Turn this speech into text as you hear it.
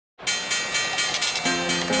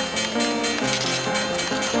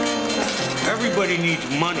Everybody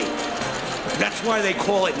needs money. That's why they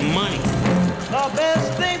call it money. The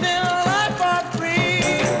best things in life are free,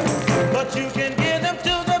 but you can give them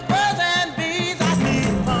to the birds and bees.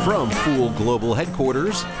 From Fool Global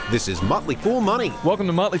Headquarters, this is Motley Fool Money. Welcome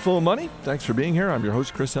to Motley Fool Money. Thanks for being here. I'm your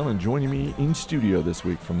host, Chris Hill, and joining me in studio this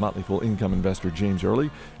week from Motley Fool income investor James Early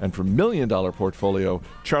and from $1 Million Portfolio,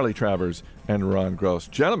 Charlie Travers and Ron Gross.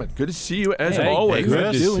 Gentlemen, good to see you as always.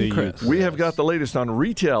 Good to see you, Chris. We have got the latest on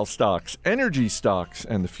retail stocks, energy stocks,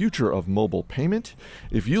 and the future of mobile payment.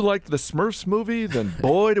 If you liked the Smurfs movie, then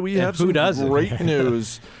boy, do we have some great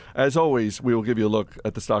news. As always, we will give you a look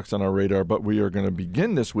at the stocks on our radar, but we are going to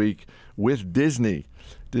begin this week with Disney.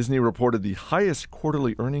 Disney reported the highest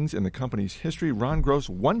quarterly earnings in the company's history. Ron Gross,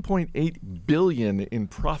 $1.8 billion in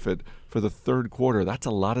profit for the third quarter. That's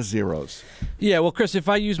a lot of zeros. Yeah, well, Chris, if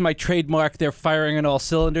I use my trademark, they're firing on all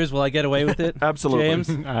cylinders, will I get away with it? Absolutely.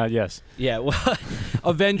 James? Yes. Yeah, well,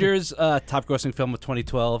 Avengers, top grossing film of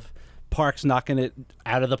 2012. Parks knocking it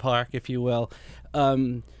out of the park, if you will.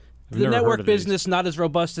 The network business, not as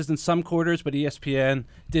robust as in some quarters, but ESPN,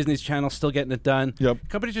 Disney's channel, still getting it done. Yep.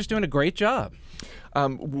 Company's just doing a great job.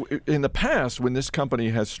 In the past, when this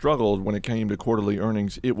company has struggled when it came to quarterly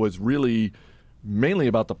earnings, it was really mainly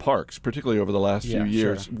about the parks, particularly over the last few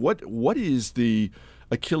years. Sure. What is the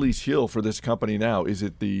Achilles heel for this company now? Is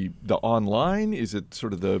it the online? Is it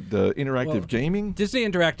sort of the interactive gaming? Disney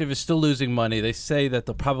Interactive is still losing money. They say that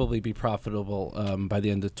they'll probably be profitable by the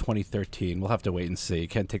end of 2013. We'll have to wait and see.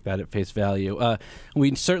 Can't take that at face value.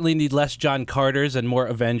 We certainly need less John Carters and more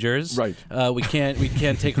Avengers. Right. We can't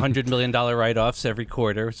take $100 million write-offs every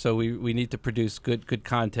quarter. So we need to produce good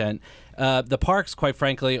content. The parks, quite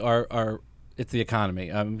frankly, are it's the economy.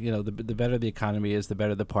 The better the economy is, the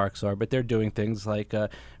better the parks are. But they're doing things like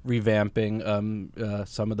revamping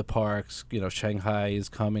some of the parks. Shanghai is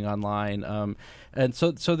coming online, and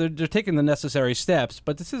so they're taking the necessary steps.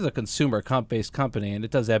 But this is a consumer-based company, and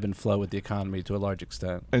it does ebb and flow with the economy to a large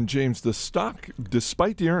extent. And James, the stock,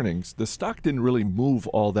 despite the earnings, the stock didn't really move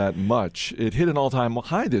all that much. It hit an all-time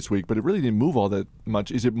high this week, but it really didn't move all that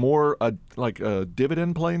much. Is it more like a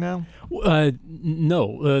dividend play now?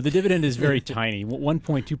 No, the dividend is very tiny,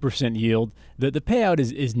 1.2% yield. The payout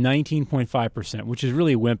is 19.5%, which is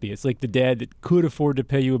really wimpy. It's like the dad that could afford to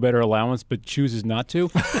pay you a better allowance but chooses not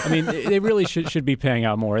to. I mean, they really should be paying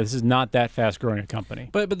out more. This is not that fast-growing a company.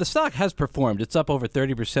 But the stock has performed. It's up over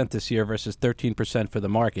 30% this year versus 13% for the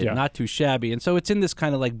market. Yeah. Not too shabby. And so it's in this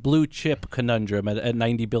kind of like blue chip conundrum at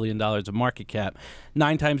 $90 billion of market cap.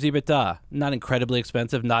 9 times EBITDA. Not incredibly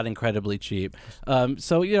expensive, not incredibly cheap.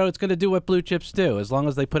 So it's going to do what blue chips do. As long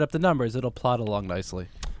as they put up the numbers, it'll plot along nicely.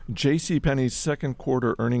 JCPenney's second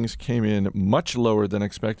quarter earnings came in much lower than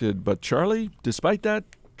expected, but Charlie, despite that,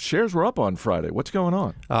 shares were up on Friday. What's going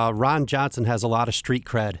on? Ron Johnson has a lot of street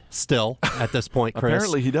cred still at this point, Chris.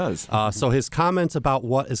 Apparently he does. So his comments about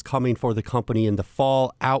what is coming for the company in the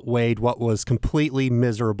fall outweighed what was completely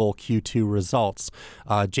miserable Q2 results.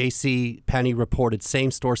 JCPenney reported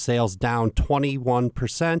same-store sales down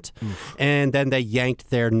 21%, and then they yanked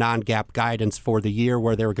their non-GAAP guidance for the year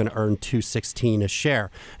where they were going to earn $2.16 a share.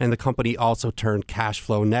 And the company also turned cash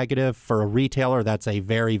flow negative. For a retailer, that's a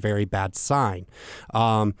very, very bad sign.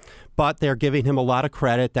 But they're giving him a lot of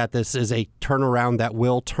credit that this is a turnaround that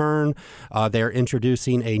will turn. They're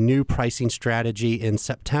introducing a new pricing strategy in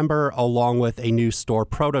September, along with a new store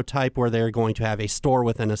prototype where they're going to have a store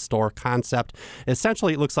within a store concept.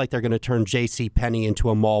 Essentially, it looks like they're going to turn JCPenney into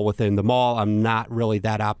a mall within the mall. I'm not really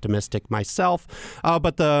that optimistic myself,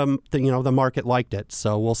 but the market liked it,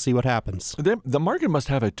 so we'll see what happens. The market must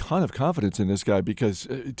have a ton of confidence in this guy because,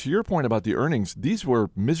 to your point about the earnings, these were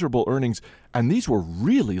miserable earnings, and these were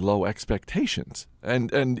really low expectations.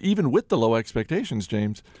 And even with the low expectations,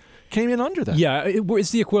 James, came in under that. Yeah,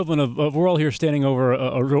 it's the equivalent of we're all here standing over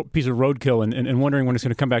a piece of roadkill and wondering when it's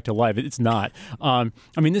going to come back to life. It's not.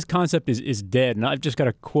 This concept is dead. And I've just got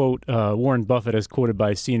a quote Warren Buffett as quoted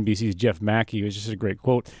by CNBC's Jeff Mackey. It's just a great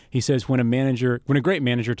quote. He says, when a great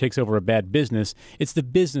manager takes over a bad business, it's the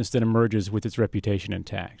business that emerges with its reputation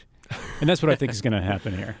intact. And that's what I think is going to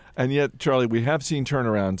happen here. And yet, Charlie, we have seen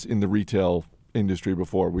turnarounds in the retail industry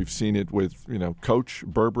before. We've seen it with, Coach,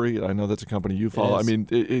 Burberry. I know that's a company you follow. I mean,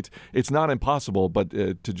 it's not impossible, but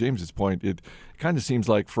to James's point, it kind of seems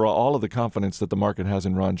like for all of the confidence that the market has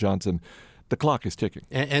in Ron Johnson, the clock is ticking.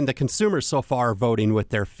 And the consumers so far are voting with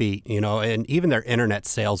their feet, and even their internet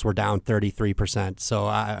sales were down 33%. So,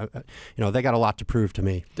 they got a lot to prove to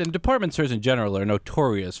me. And department stores in general are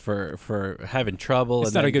notorious for having trouble it's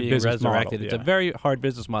and not a good being business resurrected. model, It's a very hard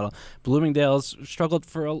business model. Bloomingdale's struggled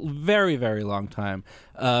for a very, very long time.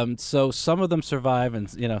 So some of them survive,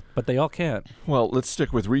 but they all can't. Well, let's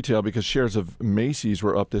stick with retail because shares of Macy's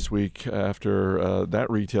were up this week after that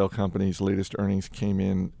retail company's latest earnings came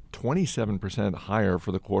in 27% higher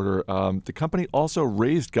for the quarter. The company also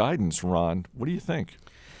raised guidance, Ron. What do you think?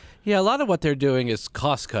 Yeah, a lot of what they're doing is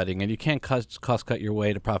cost cutting, and you can't cost cut your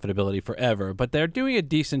way to profitability forever. But they're doing a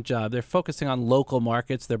decent job. They're focusing on local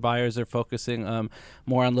markets. Their buyers are focusing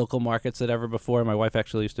more on local markets than ever before. My wife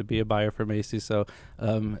actually used to be a buyer for Macy's, so I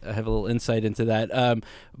have a little insight into that.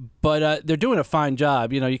 But they're doing a fine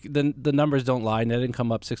job. The numbers don't lie. Net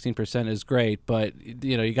income up 16% is great, but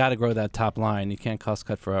you got to grow that top line. You can't cost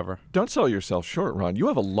cut forever. Don't sell yourself short, Ron. You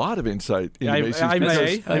have a lot of insight into Macy's. I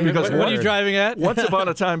may. Because what are you driving at? Once upon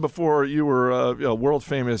a time, before you were a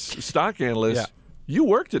world-famous stock analyst, you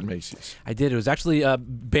worked at Macy's. I did. It was actually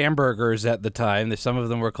Bambergers at the time. Some of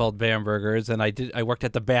them were called Bambergers, and I worked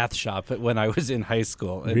at the bath shop when I was in high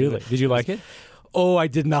school. Really? Did you like it? Oh, I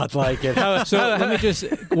did not like it. So let me just,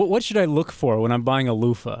 what should I look for when I'm buying a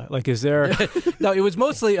loofah? Like, is there... No, it was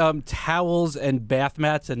mostly towels and bath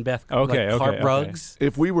mats and carpet rugs.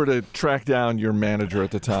 If we were to track down your manager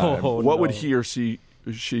at the time, what would he or she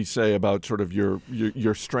say about sort of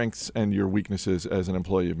your strengths and your weaknesses as an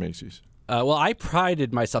employee of Macy's? Well, I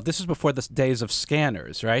prided myself. This was before the days of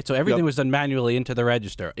scanners, right? So everything was done manually into the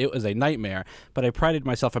register. It was a nightmare, but I prided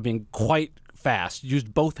myself on being quite fast.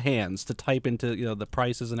 Used both hands to type into the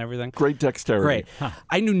prices and everything. Great dexterity. Great.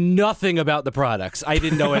 I knew nothing about the products. I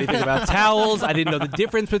didn't know anything about towels. I didn't know the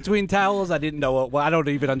difference between towels. I didn't know I don't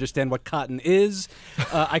even understand what cotton is.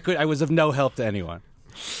 I was of no help to anyone.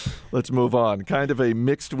 Let's move on. Kind of a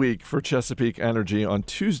mixed week for Chesapeake Energy. On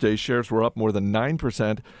Tuesday, shares were up more than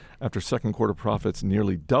 9% after second quarter profits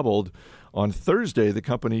nearly doubled. On Thursday, the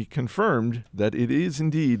company confirmed that it is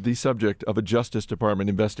indeed the subject of a Justice Department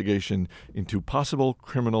investigation into possible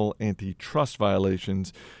criminal antitrust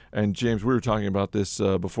violations. And James, we were talking about this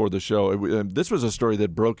before the show. This was a story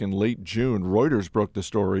that broke in late June. Reuters broke the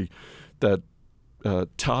story that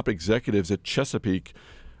top executives at Chesapeake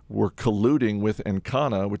were colluding with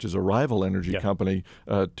Encana, which is a rival energy company,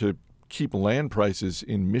 to keep land prices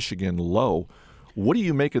in Michigan low. What do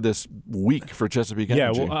you make of this week for Chesapeake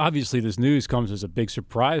Energy? Yeah, well, obviously this news comes as a big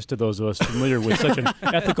surprise to those of us familiar with such an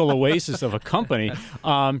ethical oasis of a company.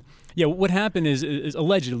 What happened is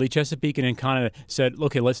allegedly Chesapeake and Encana said,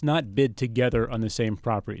 okay, let's not bid together on the same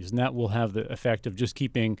properties, and that will have the effect of just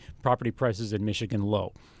keeping property prices in Michigan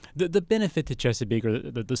low. The benefit to Chesapeake, or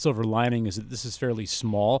the silver lining, is that this is fairly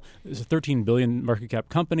small. It's a $13 billion market cap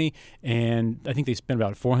company, and I think they spent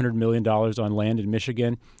about $400 million on land in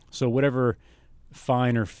Michigan. So whatever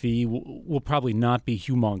fine or fee will probably not be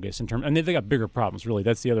humongous in terms, and they've got bigger problems, really.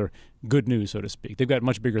 That's the other good news, so to speak. They've got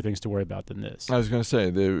much bigger things to worry about than this. I was going to say,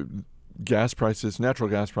 the gas prices, natural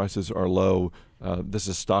gas prices are low. This is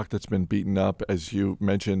a stock that's been beaten up. As you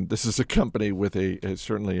mentioned, this is a company with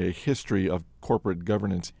certainly a history of corporate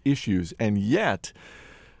governance issues, and yet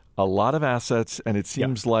a lot of assets, and it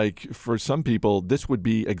seems like for some people this would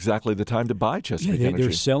be exactly the time to buy Chesapeake Energy.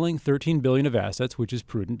 They're selling $13 billion of assets, which is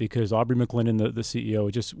prudent because Aubrey McClendon, the CEO,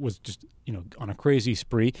 was on a crazy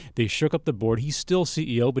spree. They shook up the board. He's still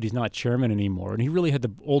CEO, but he's not chairman anymore, and he really had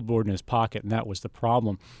the old board in his pocket, and that was the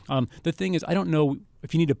problem. The thing is, I don't know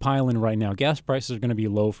if you need to pile in right now. Gas prices are going to be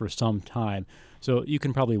low for some time, so you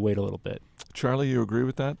can probably wait a little bit. Charlie, you agree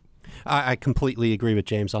with that? I completely agree with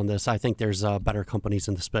James on this. I think there's better companies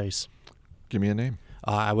in the space. Give me a name.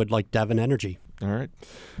 I would like Devon Energy. All right.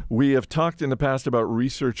 We have talked in the past about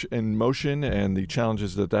Research in Motion and the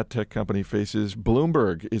challenges that tech company faces.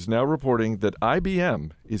 Bloomberg is now reporting that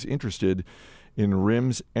IBM is interested in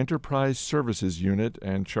RIM's Enterprise Services Unit.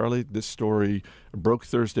 And Charlie, this story broke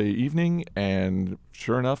Thursday evening, and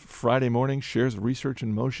sure enough, Friday morning, shares of Research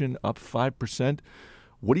in Motion up 5%.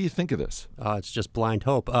 What do you think of this? It's just blind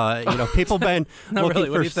hope. People have been looking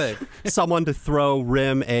for someone to throw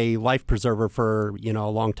RIM a life preserver for a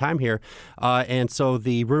long time here, and so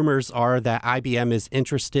the rumors are that IBM is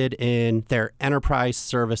interested in their enterprise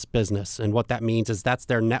service business, and what that means is that's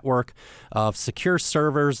their network of secure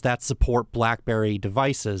servers that support BlackBerry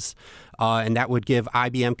devices. and that would give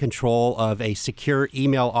IBM control of a secure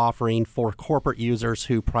email offering for corporate users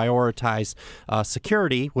who prioritize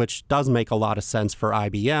security, which does make a lot of sense for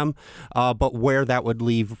IBM, but where that would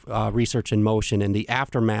leave Research in Motion in the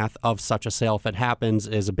aftermath of such a sale, if it happens,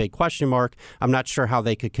 is a big question mark. I'm not sure how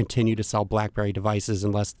they could continue to sell BlackBerry devices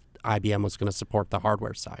unless IBM was going to support the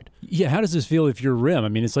hardware side. Yeah, how does this feel if you're RIM? I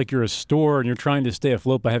mean, it's like you're a store and you're trying to stay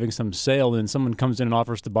afloat by having some sale, and someone comes in and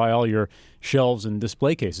offers to buy all your shelves and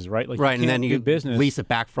display cases, right? Like, right, and then you business. Lease it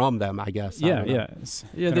back from them, I guess. Yeah. There's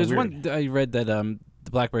weird. one I read that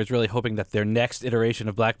the BlackBerry is really hoping that their next iteration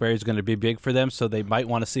of BlackBerry is going to be big for them, so they might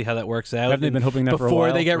want to see how that works out. Haven't they been hoping that for a before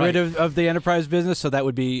while? they get rid of the enterprise business? So that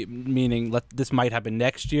would be meaning this might happen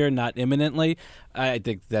next year, not imminently. I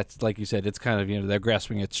think that's, like you said, it's kind of, they're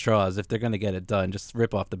grasping at straws. If they're going to get it done, just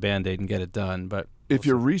rip off the Band-Aid and get it done. But if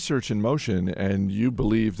you're Research in Motion and you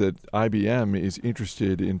believe that IBM is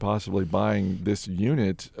interested in possibly buying this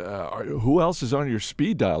unit, who else is on your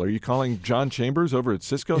speed dial? Are you calling John Chambers over at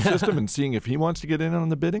Cisco System and seeing if he wants to get in on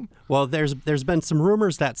the bidding? Well, there's been some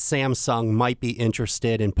rumors that Samsung might be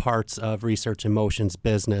interested in parts of Research in Motion's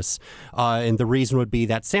business, and the reason would be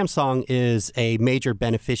that Samsung is a major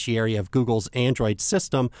beneficiary of Google's Android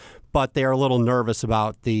system, but they're a little nervous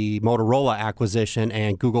about the Motorola acquisition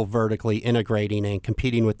and Google vertically integrating and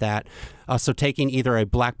competing with that. So taking either a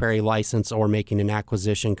BlackBerry license or making an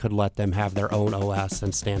acquisition could let them have their own OS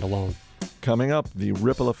and stand alone. Coming up, the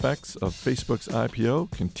ripple effects of Facebook's IPO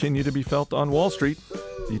continue to be felt on Wall Street.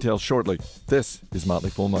 Details shortly. This is Motley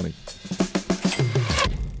Fool Money.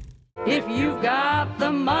 If you've got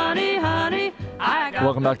the money, honey, I got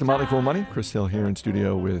Welcome back to the Motley Fool time. Money. Chris Hill here in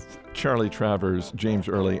studio with Charlie Travers, James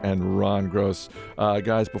Early, and Ron Gross.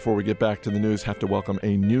 Guys, before we get back to the news, have to welcome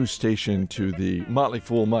a new station to the Motley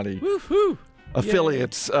Fool Money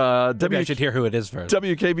affiliates. maybe I should hear who it is first.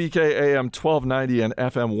 WKBK AM 1290 and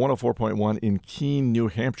FM 104.1 in Keene, New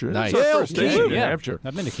Hampshire. Nice. That's our first Keene, station in New yeah. Hampshire.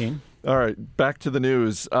 I've been to Keene. All right, back to the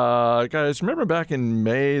news. Guys, remember back in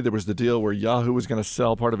May, there was the deal where Yahoo was going to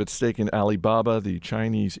sell part of its stake in Alibaba, the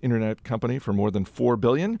Chinese internet company, for more than $4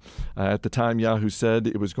 billion. At the time, Yahoo said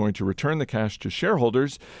it was going to return the cash to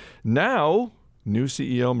shareholders. Now, new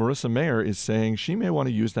CEO Marissa Mayer is saying she may want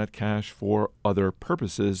to use that cash for other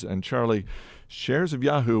purposes. And Charlie, shares of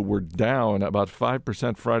Yahoo were down about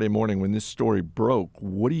 5% Friday morning when this story broke.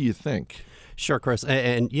 What do you think? Sure, Chris.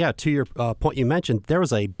 And yeah, to your point you mentioned, there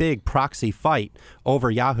was a big proxy fight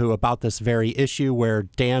over Yahoo about this very issue where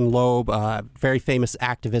Dan Loeb, a very famous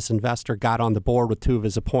activist investor, got on the board with two of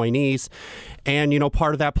his appointees. And,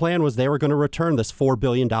 part of that plan was they were going to return this $4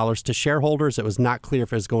 billion to shareholders. It was not clear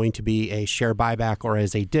if it was going to be a share buyback or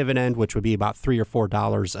as a dividend, which would be about $3 or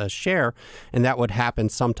 $4 a share. And that would happen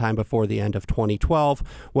sometime before the end of 2012.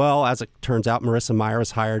 Well, as it turns out, Marissa Mayer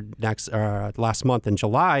was hired last month in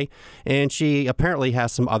July, and she apparently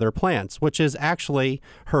has some other plans, which is actually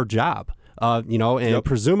her job. And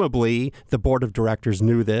presumably the board of directors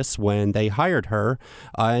knew this when they hired her.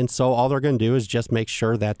 And so all they're going to do is just make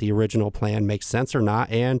sure that the original plan makes sense or not.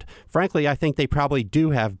 And frankly, I think they probably do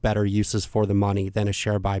have better uses for the money than a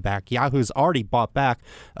share buyback. Yahoo's already bought back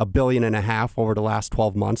 $1.5 billion over the last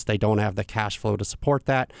 12 months. They don't have the cash flow to support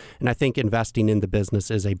that. And I think investing in the business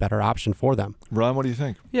is a better option for them. Ron, what do you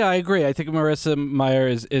think? Yeah, I agree. I think Marissa Mayer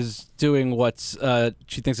is doing what's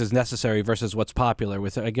she thinks is necessary versus what's popular.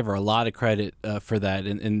 I give her a lot of credit for that,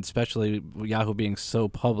 and especially Yahoo being so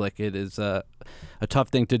public, it is a tough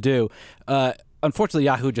thing to do. Unfortunately,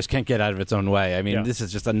 Yahoo just can't get out of its own way. I mean, This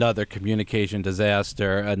is just another communication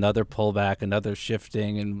disaster, another pullback, another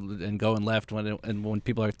shifting and going left when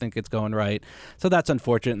people think it's going right. So that's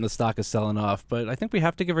unfortunate, and the stock is selling off. But I think we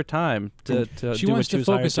have to give her time to She do wants what she to was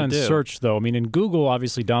focus hired on to do. search, though. I mean, and Google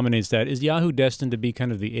obviously dominates that. Is Yahoo destined to be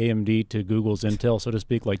kind of the AMD to Google's Intel, so to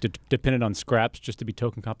speak, like dependent on scraps just to be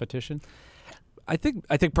token competition? I think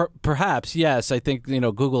perhaps, yes. I think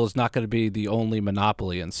Google is not going to be the only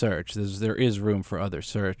monopoly in search. There is room for other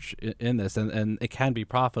search in this, and it can be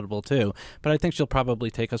profitable too. But I think she'll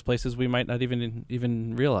probably take us places we might not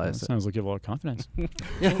even realize. That sounds like you have a lot of confidence.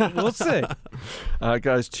 We'll see.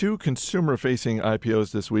 Guys, two consumer-facing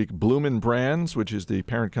IPOs this week. Bloomin' Brands, which is the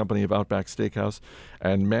parent company of Outback Steakhouse,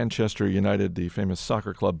 and Manchester United, the famous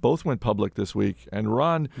soccer club, both went public this week. And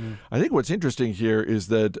Ron, I think what's interesting here is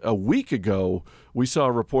that a week ago, we saw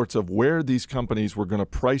reports of where these companies were going to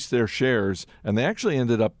price their shares, and they actually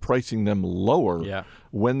ended up pricing them lower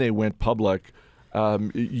when they went public.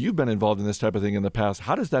 You've been involved in this type of thing in the past.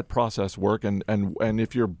 How does that process work? And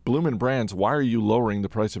if you're Bloomin' Brands, why are you lowering the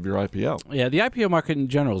price of your IPO? Yeah, the IPO market in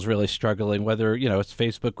general is really struggling, whether it's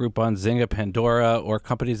Facebook, Groupon, Zynga, Pandora, or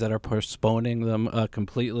companies that are postponing them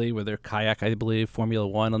completely, whether Kayak, I believe, Formula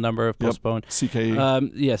One, a number of postponed.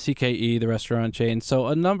 CKE. CKE, the restaurant chain. So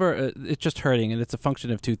a number, it's just hurting, and it's a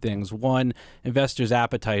function of two things. One, investors'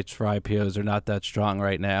 appetites for IPOs are not that strong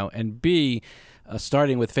right now, and B,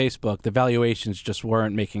 starting with Facebook, the valuations just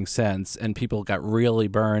weren't making sense, and people got really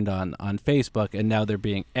burned on Facebook, and now they're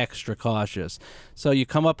being extra cautious. So you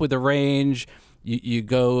come up with a range. You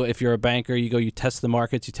go, if you're a banker, you test the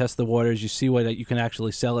markets, you test the waters, you see what you can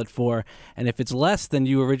actually sell it for, and if it's less than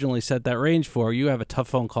you originally set that range for, you have a tough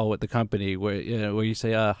phone call with the company where you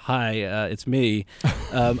say, "Hi, it's me.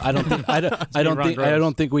 I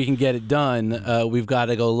don't think we can get it done. We've got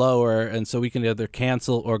to go lower, and so we can either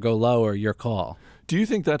cancel or go lower. Your call." Do you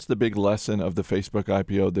think that's the big lesson of the Facebook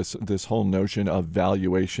IPO, this whole notion of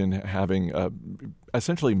valuation having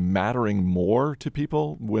essentially mattering more to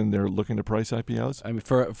people when they're looking to price IPOs? I mean,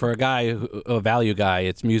 for a guy, a value guy,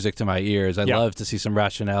 it's music to my ears. I love to see some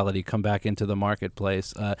rationality come back into the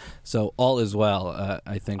marketplace. So all is well,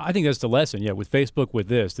 I think. I think that's the lesson, with Facebook, with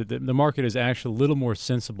this. The market is actually a little more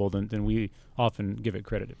sensible than we often give it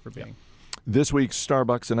credit for being. This week,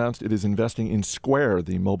 Starbucks announced it is investing in Square,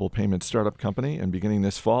 the mobile payment startup company, and beginning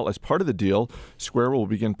this fall, as part of the deal, Square will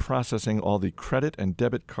begin processing all the credit and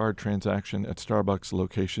debit card transaction at Starbucks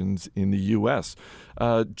locations in the U.S.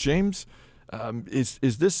 James, is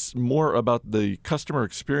this more about the customer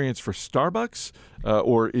experience for Starbucks,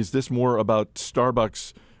 or is this more about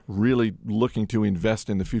Starbucks really looking to invest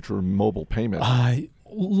in the future of mobile payment?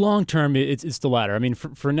 Long term, it's the latter. I mean,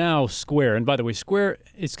 for now, Square, and by the way, Square,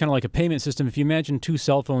 it's kind of like a payment system. If you imagine two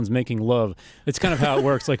cell phones making love, it's kind of how it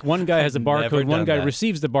works. Like one guy has a barcode, one guy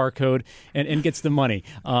receives the barcode and gets the money.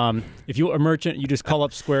 If you're a merchant, you just call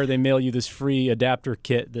up Square, they mail you this free adapter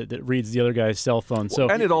kit that reads the other guy's cell phone.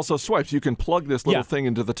 And it also swipes. You can plug this little thing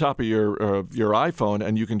into the top of your iPhone,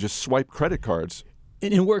 and you can just swipe credit cards.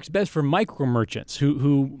 And it works best for micro merchants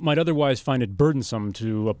who might otherwise find it burdensome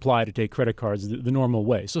to apply to take credit cards the normal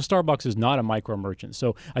way. So Starbucks is not a micro merchant.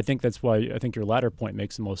 So I think that's why I think your latter point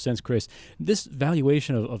makes the most sense, Chris. This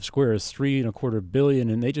valuation of Square is $3.25 billion,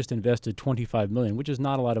 and they just invested $25 million, which is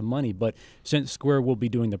not a lot of money. But since Square will be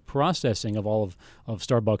doing the processing of all of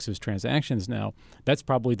Starbucks' transactions now, that's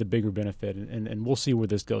probably the bigger benefit, and we'll see where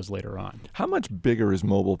this goes later on. How much bigger is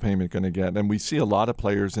mobile payment going to get? And we see a lot of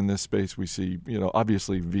players in this space. We see, obviously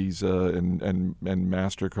Visa and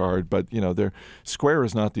MasterCard, but Square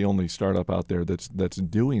is not the only startup out there that's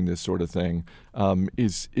doing this sort of thing.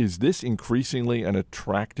 Is this increasingly an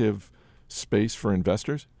attractive space for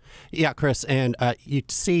investors? Yeah, Chris, and you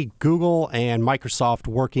see Google and Microsoft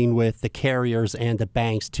working with the carriers and the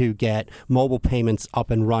banks to get mobile payments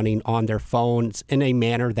up and running on their phones in a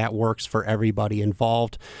manner that works for everybody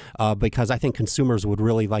involved, because I think consumers would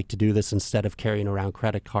really like to do this instead of carrying around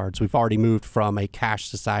credit cards. We've already moved from a cash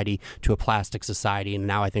society to a plastic society, and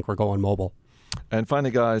now I think we're going mobile. And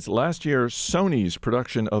finally, guys, last year, Sony's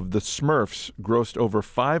production of The Smurfs grossed over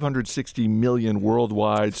 $560 million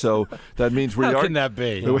worldwide. So that means How can that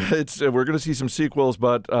be? We're going to see some sequels,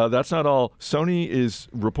 but that's not all. Sony is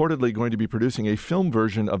reportedly going to be producing a film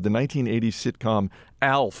version of the 1980s sitcom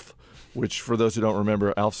Alf, which, for those who don't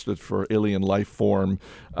remember, ALF stood for Alien Life Form.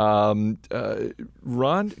 Ron,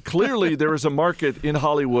 clearly there is a market in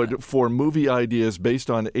Hollywood for movie ideas based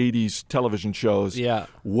on 80s television shows. Yeah.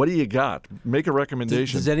 What do you got? Make a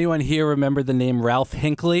recommendation. Does anyone here remember the name Ralph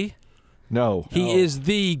Hinckley? No. He is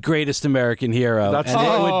the greatest American hero, it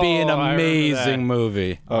would be an amazing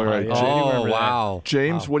movie. All right. Wow.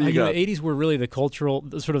 James, what do you got? The 80s were really the cultural,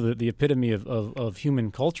 sort of the epitome of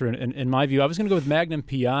human culture, and in my view. I was going to go with Magnum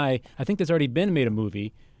P.I. I think that's already been made a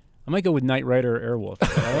movie. I might go with Knight Rider or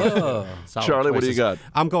Airwolf. Charlie, what do you got?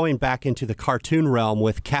 I'm going back into the cartoon realm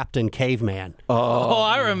with Captain Caveman. Oh,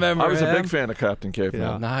 I remember I was him. a big fan of Captain Caveman.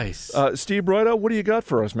 Yeah. Nice. Steve Broido, what do you got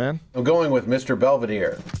for us, man? I'm going with Mr.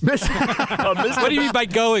 Belvedere. What do you mean by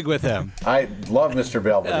going with him? I love Mr.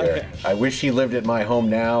 Belvedere. Okay. I wish he lived at my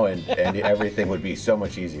home now, and everything would be so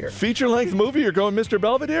much easier. Feature-length movie, you're going Mr.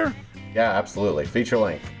 Belvedere? Yeah, absolutely.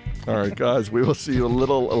 Feature-length. All right, guys, we will see you a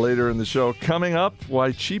little later in the show. Coming up,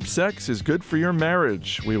 why cheap sex is good for your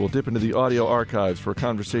marriage. We will dip into the audio archives for a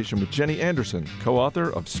conversation with Jenny Anderson,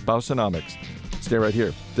 co-author of Spousonomics. Stay right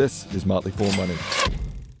here. This is Motley Fool Money.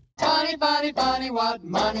 Funny, funny, funny what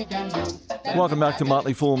money can do. Welcome back to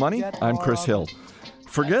Motley Fool Money. I'm Chris Hill.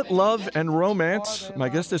 Forget love and romance. My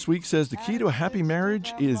guest this week says the key to a happy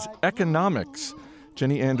marriage is economics.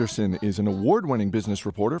 Jenny Anderson is an award-winning business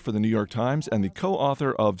reporter for the New York Times and the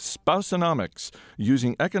co-author of Spousonomics,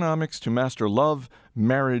 Using Economics to Master Love,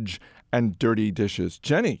 Marriage, and Dirty Dishes.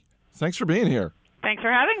 Jenny, thanks for being here. Thanks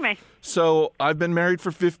for having me. So I've been married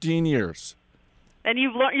for 15 years. And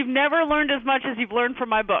you've never learned as much as you've learned from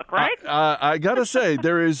my book, right? I got to say,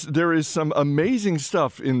 there is some amazing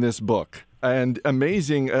stuff in this book, and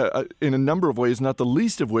amazing in a number of ways, not the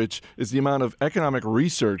least of which is the amount of economic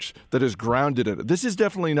research that is grounded in it. This is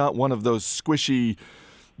definitely not one of those squishy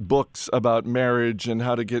books about marriage and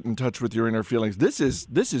how to get in touch with your inner feelings. This is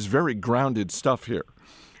very grounded stuff here.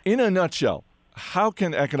 In a nutshell, how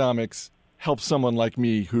can economics help someone like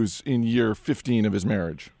me who's in year 15 of his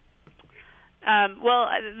marriage? Well,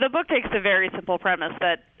 the book takes a very simple premise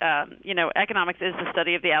that, economics is the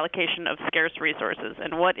study of the allocation of scarce resources.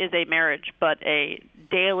 And what is a marriage but a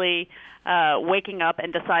daily waking up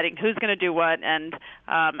and deciding who's going to do what and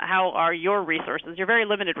how are your resources, your very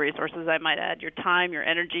limited resources, I might add, your time, your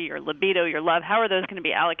energy, your libido, your love, how are those going to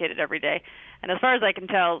be allocated every day? And as far as I can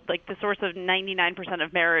tell, like the source of 99%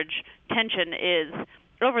 of marriage tension is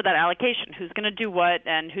over that allocation, who's going to do what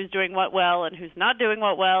and who's doing what well and who's not doing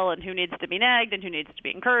what well and who needs to be nagged and who needs to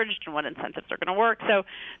be encouraged and what incentives are going to work. So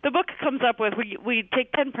the book comes up with, we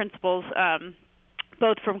take 10 principles,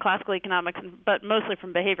 both from classical economics but mostly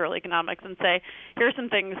from behavioral economics, and say, here are some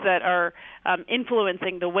things that are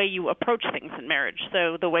influencing the way you approach things in marriage.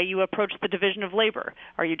 So the way you approach the division of labor.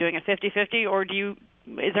 Are you doing a 50-50 or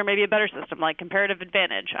is there maybe a better system like comparative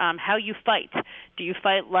advantage? How you fight. Do you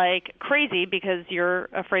fight like crazy because you're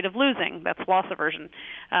afraid of losing? That's loss aversion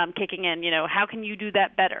kicking in. How can you do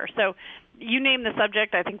that better? So you name the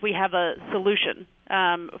subject, I think we have a solution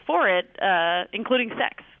for it, including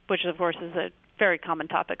sex, which of course is a very common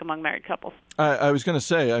topic among married couples. I was going to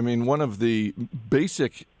say, one of the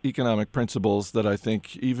basic economic principles that I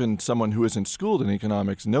think even someone who isn't schooled in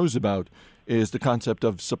economics knows about is the concept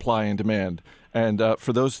of supply and demand. And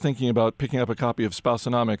for those thinking about picking up a copy of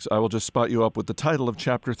Spousonomics, I will just spot you up with the title of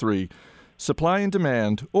Chapter 3, Supply and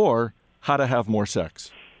Demand, or How to Have More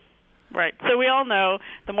Sex. Right. So we all know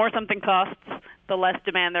the more something costs, the less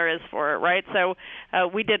demand there is for it, right? So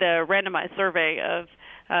we did a randomized survey of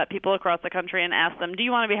people across the country and asked them, do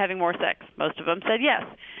you want to be having more sex? Most of them said yes.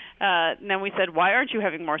 And then we said, why aren't you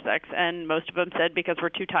having more sex? And most of them said, because we're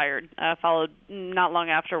too tired, followed not long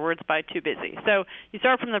afterwards by too busy. So you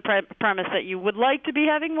start from the premise that you would like to be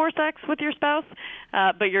having more sex with your spouse,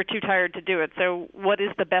 but you're too tired to do it. So what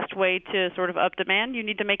is the best way to sort of up demand? You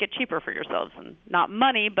need to make it cheaper for yourselves. And not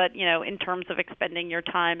money, but, in terms of expending your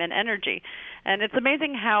time and energy. And it's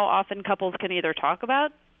amazing how often couples can either talk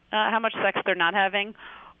about how much sex they're not having,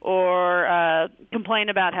 or complain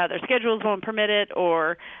about how their schedules won't permit it,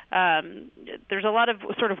 or there's a lot of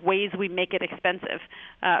sort of ways we make it expensive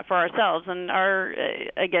for ourselves. And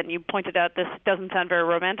again, you pointed out this doesn't sound very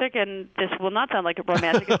romantic, and this will not sound like a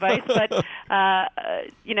romantic advice, but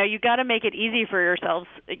you got to make it easy for yourselves,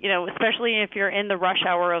 especially if you're in the rush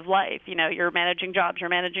hour of life. You're managing jobs, you're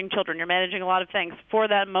managing children, you're managing a lot of things. For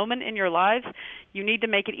that moment in your lives, you need to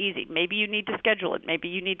make it easy. Maybe you need to schedule it. Maybe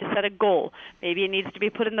you need to set a goal. Maybe it needs to be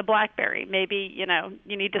put in the BlackBerry. Maybe,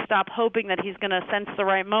 you need to stop hoping that he's going to sense the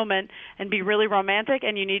right moment and be really romantic,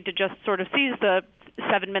 and you need to just sort of seize the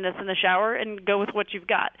 7 minutes in the shower and go with what you've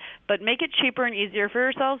got. But make it cheaper and easier for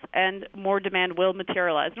yourselves, and more demand will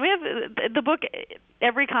materialize. And we have the book,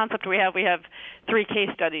 every concept we have 3 case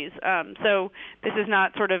studies. So this is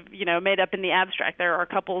not sort of, made up in the abstract. There are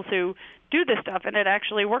couples who do this stuff, and it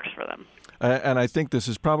actually works for them. And I think this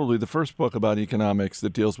is probably the first book about economics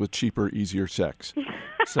that deals with cheaper, easier sex.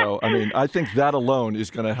 So, I think that alone is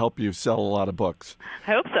going to help you sell a lot of books.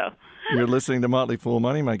 I hope so. You're listening to Motley Fool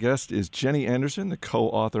Money. My guest is Jenny Anderson, the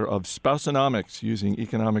co-author of Spousonomics, Using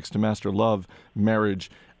Economics to Master Love, Marriage,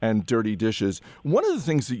 and Dirty Dishes. One of the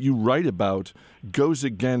things that you write about goes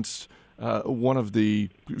against one of the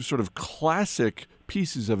sort of classic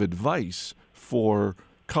pieces of advice for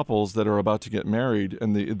couples that are about to get married,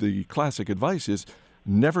 and the classic advice is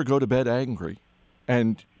never go to bed angry.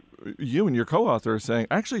 And you and your co-author are saying,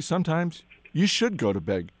 actually, sometimes you should go to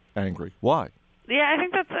bed angry. Why? Yeah, I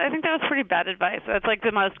think that was pretty bad advice. That's like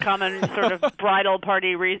the most common sort of bridal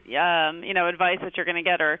party, advice that you're going to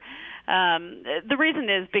get. Or the reason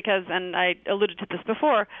is because, and I alluded to this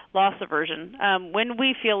before, loss aversion. When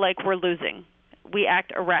we feel like we're losing, we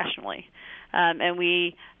act irrationally. And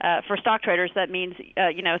we, for stock traders, that means,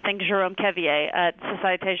 think Jerome Kevier at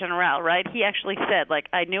Societe Generale, right? He actually said,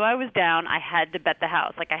 I knew I was down. I had to bet the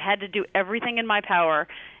house. I had to do everything in my power,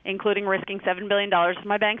 including risking $7 billion of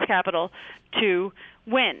my bank's capital, to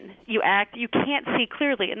win. You can't see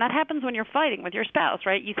clearly, and that happens when you're fighting with your spouse,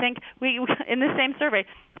 right? You think, in the same survey,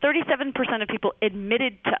 37% of people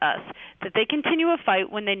admitted to us that they continue a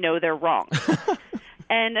fight when they know they're wrong.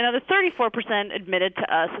 And another 34% admitted to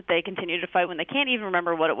us that they continue to fight when they can't even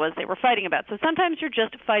remember what it was they were fighting about. So sometimes you're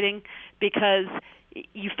just fighting because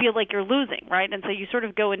you feel like you're losing, right? And so you sort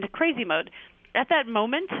of go into crazy mode. At that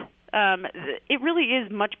moment, it really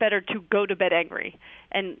is much better to go to bed angry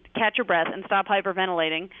and catch your breath and stop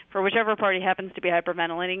hyperventilating for whichever party happens to be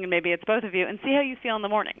hyperventilating, and maybe it's both of you, and see how you feel in the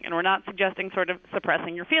morning. And we're not suggesting sort of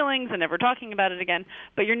suppressing your feelings and never talking about it again,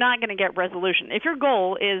 but you're not going to get resolution. If your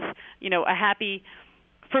goal is, a happy,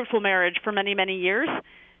 fruitful marriage for many, many years,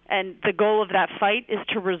 and the goal of that fight is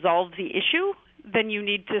to resolve the issue, then you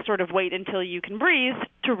need to sort of wait until you can breathe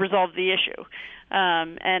to resolve the issue.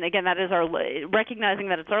 And again, that is recognizing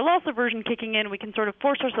that it's our loss aversion kicking in. We can sort of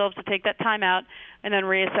force ourselves to take that time out and then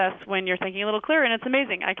reassess when you're thinking a little clearer. And it's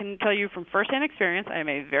amazing. I can tell you from firsthand experience, I am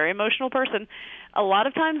a very emotional person. A lot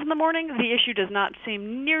of times in the morning, the issue does not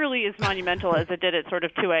seem nearly as monumental as it did at sort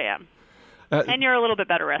of 2 a.m. And you're a little bit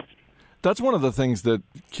better rested. That's one of the things that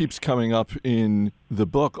keeps coming up in the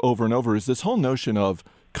book over and over is this whole notion of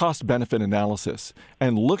cost-benefit analysis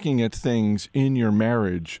and looking at things in your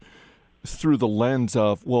marriage through the lens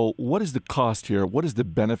of, well, what is the cost here? What is the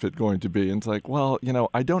benefit going to be? And it's like, well,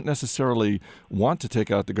 I don't necessarily want to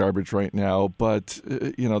take out the garbage right now, but,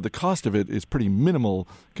 the cost of it is pretty minimal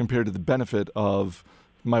compared to the benefit of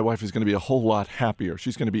my wife is going to be a whole lot happier.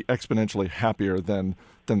 She's going to be exponentially happier than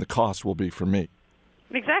the cost will be for me.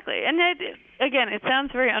 Exactly. And again, it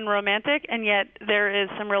sounds very unromantic, and yet there is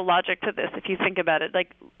some real logic to this if you think about it.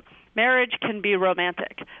 Marriage can be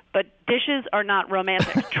romantic, but dishes are not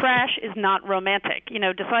romantic. Trash is not romantic.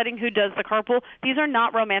 Deciding who does the carpool, these are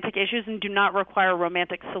not romantic issues and do not require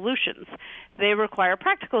romantic solutions. They require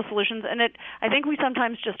practical solutions, and I think we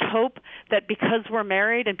sometimes just hope that because we're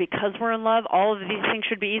married and because we're in love, all of these things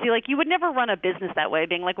should be easy. You would never run a business that way,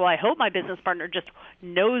 being like, well, I hope my business partner just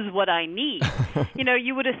knows what I need.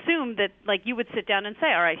 You would assume that, you would sit down and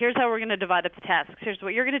say, all right, here's how we're going to divide up the tasks. Here's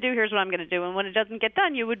what you're going to do. Here's what I'm going to do. And when it doesn't get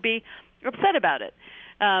done, you would be upset about it.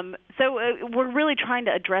 So we're really trying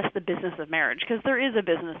to address the business of marriage, because there is a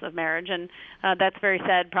business of marriage, and that's very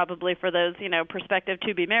sad probably for those, prospective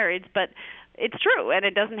to-be marrieds, but it's true, and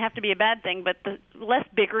it doesn't have to be a bad thing, but the less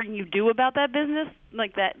bickering you do about that business,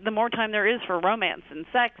 the more time there is for romance and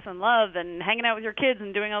sex and love and hanging out with your kids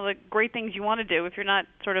and doing all the great things you want to do if you're not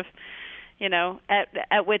sort of,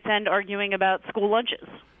 at wit's end arguing about school lunches.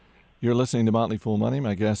 You're listening to Motley Fool Money.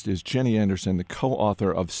 My guest is Jenny Anderson, the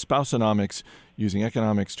co-author of Spousonomics, Using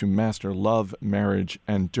Economics to Master Love, Marriage,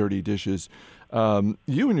 and Dirty Dishes. You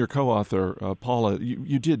and your co-author, Paula,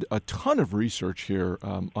 you did a ton of research here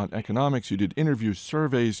on economics. You did interviews,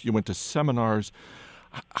 surveys. You went to seminars.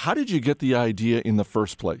 How did you get the idea in the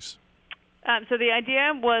first place? So the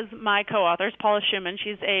idea was my co-author's, Paula Schumann.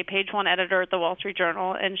 She's a page one editor at the Wall Street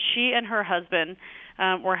Journal, and she and her husband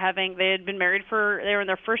they had been married they were in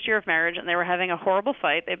their first year of marriage, and they were having a horrible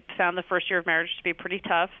fight. They found the first year of marriage to be pretty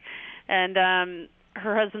tough. And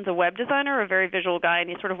her husband's a web designer, a very visual guy, and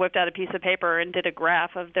he sort of whipped out a piece of paper and did a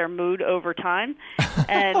graph of their mood over time.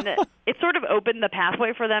 And it sort of opened the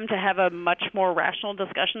pathway for them to have a much more rational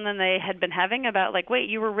discussion than they had been having about, wait,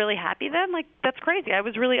 you were really happy then? That's crazy. I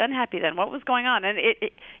was really unhappy then. What was going on? And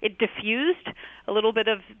it diffused a little bit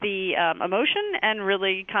of the emotion and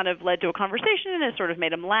really kind of led to a conversation, and it sort of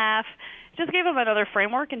made them laugh. It just gave them another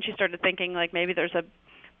framework, and she started thinking, maybe there's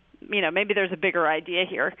a bigger idea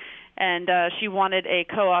here. And she wanted a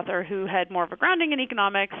co-author who had more of a grounding in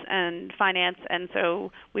economics and finance, and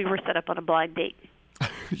so we were set up on a blind date.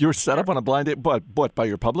 You were set up on a blind date? What, by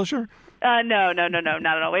your publisher? No, not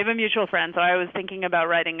at all. We have a mutual friend, so I was thinking about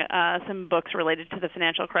writing some books related to the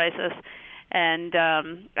financial crisis, and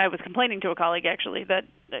I was complaining to a colleague, actually, that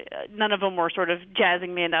none of them were sort of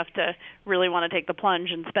jazzing me enough to really want to take the plunge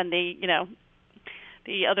and spend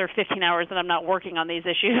the other 15 hours that I'm not working on these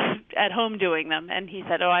issues at home doing them. And he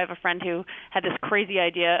said, I have a friend who had this crazy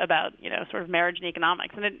idea about, sort of marriage and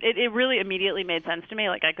economics. And it really immediately made sense to me.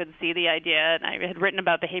 I could see the idea, and I had written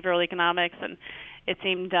about behavioral economics, and it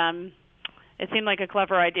seemed like a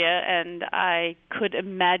clever idea, and I could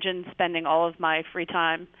imagine spending all of my free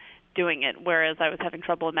time doing it, whereas I was having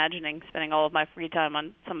trouble imagining spending all of my free time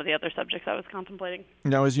on some of the other subjects I was contemplating.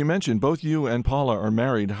 Now, as you mentioned, both you and Paula are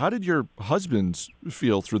married. How did your husbands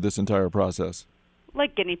feel through this entire process?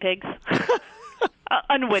 like guinea pigs.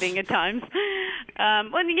 Unwitting at times. Well,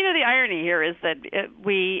 the irony here is that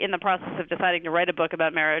we, in the process of deciding to write a book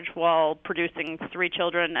about marriage while producing 3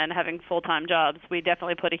 children and having full-time jobs, we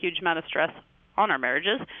definitely put a huge amount of stress on our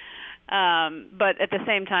marriages. But at the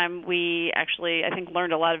same time, we actually, I think,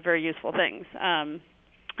 learned a lot of very useful things.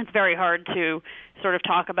 It's very hard to sort of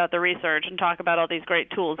talk about the research and talk about all these great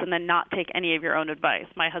tools and then not take any of your own advice.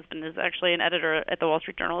 My husband is actually an editor at the Wall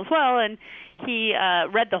Street Journal as well, and he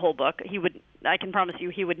read the whole book. I can promise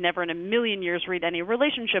you he would never in a million years read any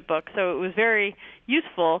relationship book, so it was very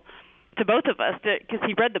useful to both of us because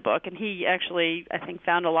he read the book, and he actually, I think,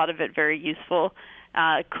 found a lot of it very useful,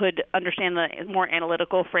 could understand the more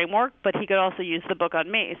analytical framework, but he could also use the book on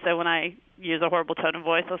me. So when I use a horrible tone of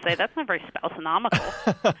voice, I'll say, that's not very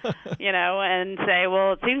spousonomical, and say,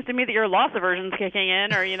 well, it seems to me that your loss aversion's kicking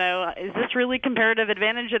in, or, is this really comparative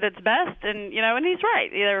advantage at its best? And, and he's right.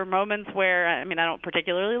 There are moments where, I don't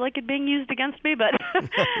particularly like it being used against me, but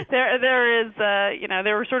there is,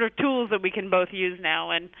 there are sort of tools that we can both use now,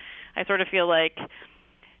 and I sort of feel like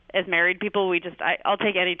as married people, I'll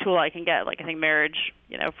take any tool I can get. Like, I think marriage,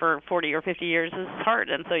 for 40 or 50 years is hard,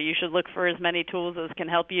 and so you should look for as many tools as can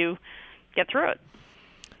help you get through it.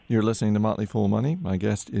 You're listening to Motley Fool Money. My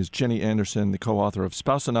guest is Jenny Anderson, the co-author of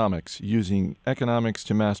Spousonomics, Using Economics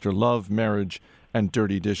to Master Love, Marriage, and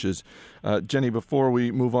Dirty Dishes. Jenny, before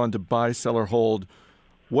we move on to buy, sell, or hold,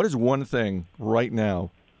 what is one thing right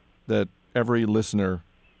now that every listener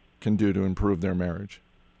can do to improve their marriage?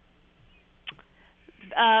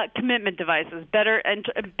 Commitment devices. I'm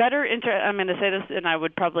going to say this, and I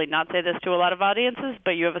would probably not say this to a lot of audiences,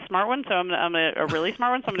 but you have a smart one, so I'm a really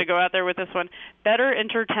smart one, so I'm going to go out there with this one. Better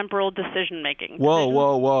intertemporal decision-making.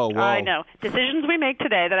 Whoa. I know. Decisions we make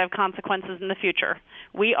today that have consequences in the future.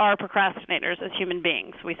 We are procrastinators as human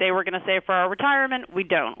beings. We say we're going to save for our retirement. We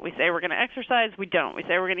don't. We say we're going to exercise. We don't. We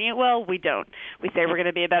say we're going to eat well. We don't. We say we're going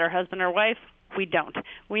to be a better husband or wife. We don't.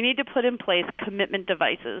 We need to put in place commitment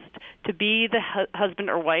devices to be the husband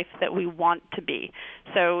or wife that we want to be.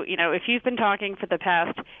 So, if you've been talking for the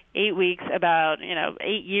past 8 weeks about,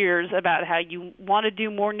 8 years about how you want to do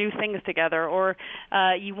more new things together, or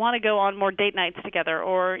you want to go on more date nights together,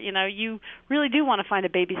 or, you really do want to find a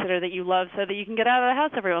babysitter that you love so that you can get out of the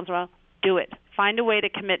house every once in a while, do it. Find a way to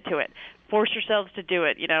commit to it. Force yourselves to do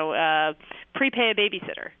it. Prepay a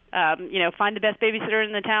babysitter. Find the best babysitter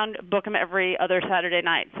in the town. Book them every other Saturday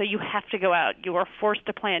night. So you have to go out. You are forced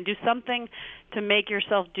to plan. Do something to make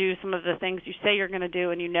yourself do some of the things you say you're going to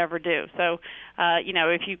do and you never do. So,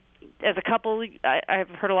 if you, as a couple, I've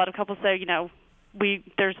heard a lot of couples say,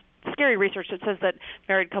 there's scary research that says that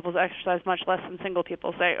married couples exercise much less than single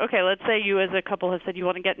people. Say, okay, let's say you as a couple have said you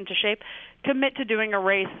want to get into shape. Commit to doing a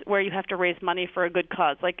race where you have to raise money for a good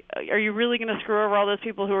cause. Like, are you really going to screw over all those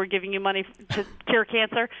people who are giving you money to cure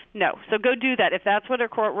cancer? No. So go do that. If that's what a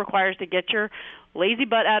court requires to get your lazy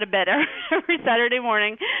butt out of bed every Saturday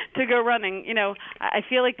morning to go running, I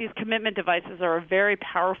feel like these commitment devices are a very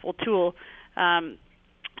powerful tool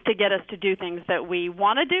to get us to do things that we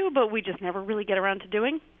want to do, but we just never really get around to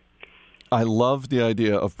doing. I love the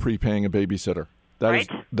idea of prepaying a babysitter.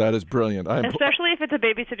 That is brilliant. Especially if it's a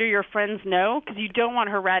babysitter your friends know, because you don't want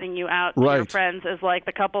her ratting you out to your friends as like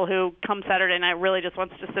the couple who come Saturday night really just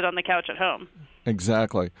wants to sit on the couch at home.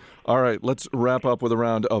 Exactly. All right, let's wrap up with a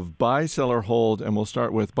round of buy, sell, or hold, and we'll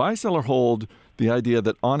start with buy, sell, or hold, the idea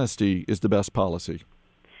that honesty is the best policy.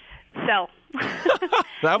 Sell.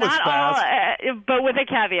 That was fast. But with a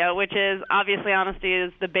caveat, which is obviously honesty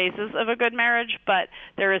is the basis of a good marriage, but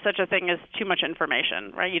there is such a thing as too much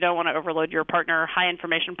information, right? You don't want to overload your partner. High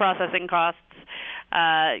information processing costs.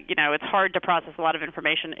 It's hard to process a lot of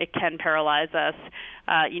information. It can paralyze us.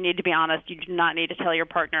 You need to be honest. You do not need to tell your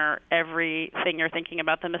partner everything you're thinking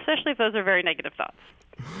about them, especially if those are very negative thoughts.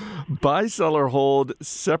 Buy, sell, or hold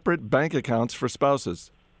separate bank accounts for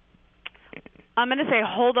spouses. I'm going to say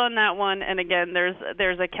hold on that one, and again, there's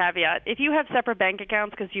a caveat. If you have separate bank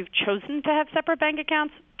accounts because you've chosen to have separate bank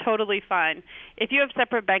accounts, totally fine. If you have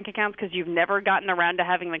separate bank accounts because you've never gotten around to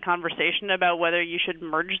having the conversation about whether you should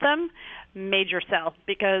merge them, major sell,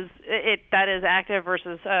 because that is active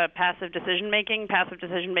versus passive decision-making. Passive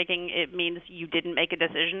decision-making, it means you didn't make a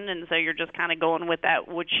decision, and so you're just kind of going with that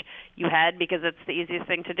which you had because it's the easiest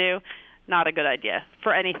thing to do. Not a good idea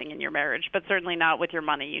for anything in your marriage, but certainly not with your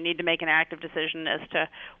money. You need to make an active decision as to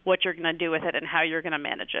what you're going to do with it and how you're going to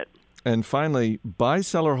manage it. And finally, buy,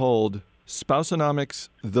 sell, or hold Spousonomics,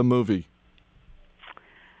 the movie.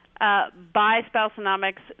 Buy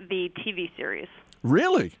Spousonomics, the TV series.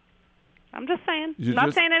 Really? I'm just saying.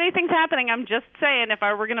 Not saying anything's happening. I'm just saying if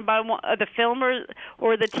I were going to buy the film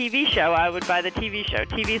or the TV show, I would buy the TV show.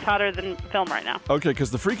 TV's hotter than film right now. Okay, because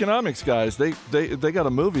the Freakonomics guys, they got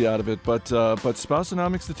a movie out of it, but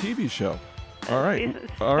Spousonomics, the TV show. All right.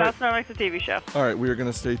 Spousonomics, the TV show. All right, we are going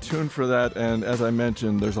to stay tuned for that. And as I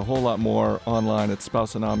mentioned, there's a whole lot more online at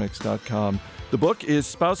spousonomics.com. The book is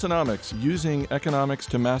Spousonomics, Using Economics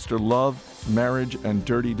to Master Love, Marriage, and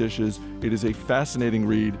Dirty Dishes. It is a fascinating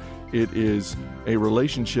read. It is a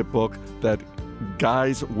relationship book that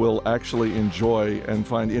guys will actually enjoy and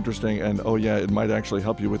find interesting. And, oh, yeah, it might actually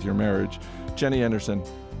help you with your marriage. Jenny Anderson,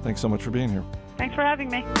 thanks so much for being here. Thanks for having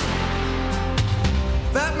me.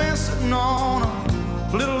 That man sitting on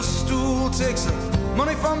a little stool takes the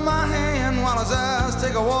money from my hand while his eyes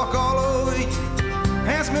take a walk all over you.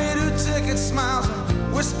 Hands me 2 tickets, smiles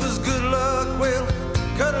and whispers good luck. Well,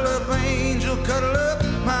 cuddle up, angel, cuddle up,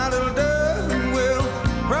 my little dove, and we'll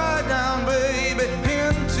ride down, baby,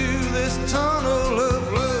 into this tunnel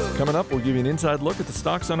of love. Coming up, we'll give you an inside look at the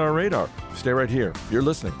stocks on our radar. Stay right here. You're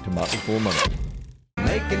listening to Motley Fool Money.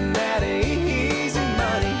 Making that easy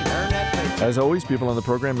money, earn that paycheck. As always, people on the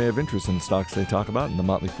program may have interest in the stocks they talk about, and the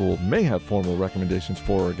Motley Fool may have formal recommendations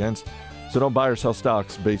for or against. So don't buy or sell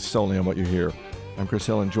stocks based solely on what you hear. I'm Chris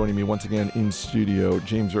Hill, and joining me once again in studio,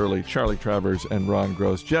 James Early, Charlie Travers, and Ron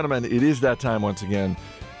Gross. Gentlemen, it is that time once again.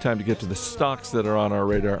 Time to get to the stocks that are on our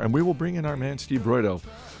radar, and we will bring in our man Steve Broido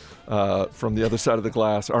from the other side of the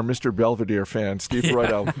glass, our Mr. Belvedere fan, Steve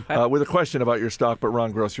Broido, with a question about your stock. But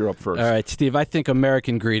Ron Gross, you're up first. All right, Steve, I think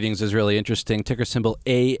American Greetings is really interesting. Ticker symbol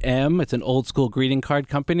AM. It's an old school greeting card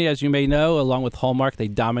company, as you may know. Along with Hallmark, they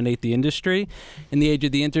dominate the industry. In the age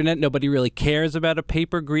of the internet, nobody really cares about a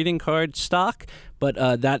paper greeting card stock. But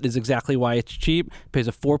that is exactly why it's cheap. It pays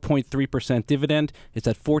a 4.3% dividend. It's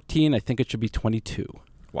at 14. I think it should be 22.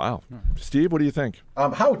 Wow. Steve, what do you think?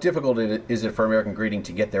 How difficult is it for American Greeting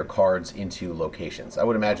to get their cards into locations? I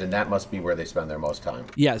would imagine that must be where they spend their most time.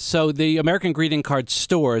 Yeah, so the American Greeting card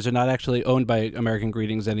stores are not actually owned by American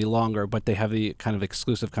Greetings any longer, but they have the kind of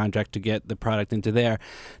exclusive contract to get the product into there.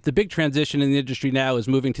 The big transition in the industry now is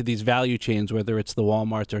moving to these value chains, whether it's the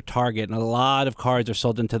Walmarts or Target, and a lot of cards are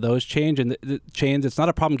sold into those chains. And the chains, it's not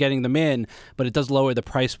a problem getting them in, but it does lower the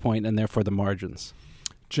price point and therefore the margins.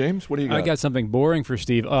 James, what do you got? I got something boring for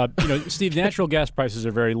Steve. Steve, natural gas prices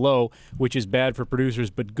are very low, which is bad for producers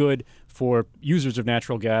but good for users of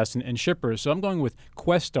natural gas and shippers. So I'm going with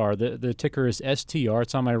Questar. The ticker is STR.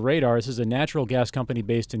 It's on my radar. This is a natural gas company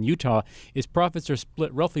based in Utah. Its profits are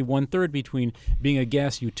split roughly 1/3 between being a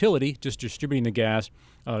gas utility, just distributing the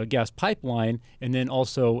gas pipeline, and then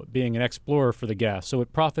also being an explorer for the gas. So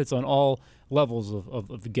it profits on all levels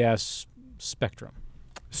of the gas spectrum.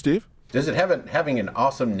 Steve? Does it having an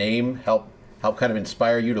awesome name help kind of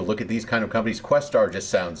inspire you to look at these kind of companies? Questar just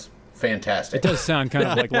sounds fantastic. It does sound kind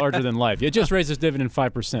of like larger than life. It just raised its dividend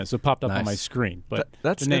 5%, so it popped up on my screen. But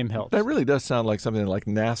the name helps. That really does sound like something like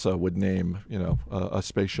NASA would name, a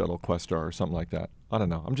space shuttle Questar or something like that. I don't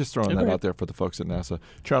know. I'm just throwing that out there for the folks at NASA.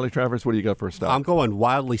 Charlie Travers, what do you got for a stock? I'm going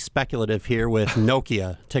wildly speculative here with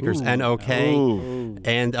Nokia, tickers NOK.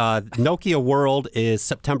 And Nokia World is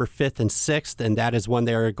September 5th and 6th, and that is when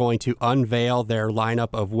they're going to unveil their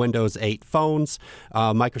lineup of Windows 8 phones.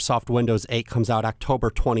 Microsoft Windows 8 comes out October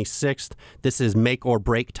 26th. This is make or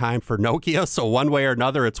break time for Nokia, so one way or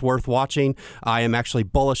another, it's worth watching. I am actually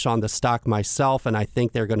bullish on the stock myself, and I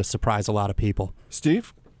think they're going to surprise a lot of people.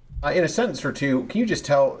 Steve? In a sentence or two, can you just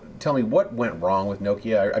tell me what went wrong with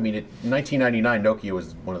Nokia? I mean, in 1999, Nokia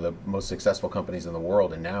was one of the most successful companies in the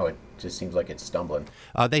world, and now it just seems like it's stumbling.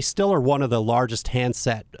 They still are one of the largest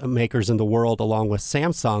handset makers in the world, along with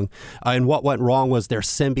Samsung. And what went wrong was their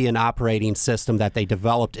Symbian operating system that they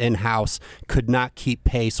developed in-house could not keep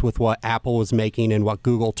pace with what Apple was making and what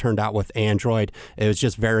Google turned out with Android. It was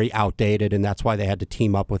just very outdated, and that's why they had to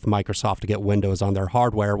team up with Microsoft to get Windows on their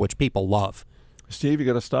hardware, which people love. Steve, you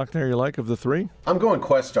got a stock there you like of the three? I'm going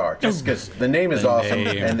Questar, just because the name is awesome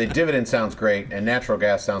and the dividend sounds great, and natural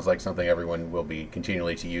gas sounds like something everyone will be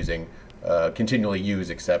continually use,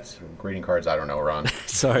 except greeting cards. I don't know, Ron.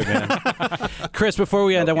 Sorry, man. Chris, before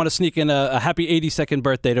we end, I want to sneak in a happy 82nd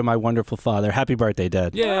birthday to my wonderful father. Happy birthday,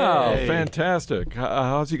 Dad. Yeah, fantastic.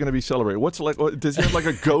 How's he going to be celebrated? Does he have like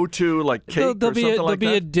a go-to cake or something like that? There'll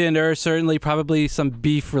be a dinner, certainly, probably some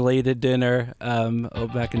beef-related dinner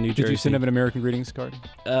back in New Jersey. Did you send him an American Greetings card?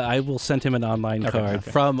 I will send him an online card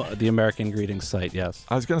from the American Greetings site, yes.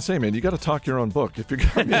 I was going to say, man, you got to talk your own book. If you're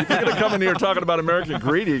going to come in here talking about American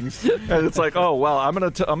Greetings, And it's like, oh well, I'm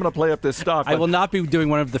gonna play up this stock. I will not be doing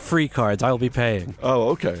one of the free cards. I will be paying. Oh,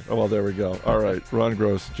 okay. Oh, well, there we go. All right, Ron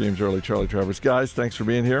Gross, James Early, Charlie Travers, guys, thanks for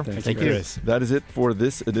being here. Thank you. That is it for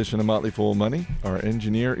this edition of Motley Fool Money. Our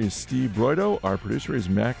engineer is Steve Broido. Our producer is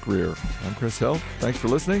Matt Greer. I'm Chris Held. Thanks for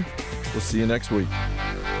listening. We'll see you next week.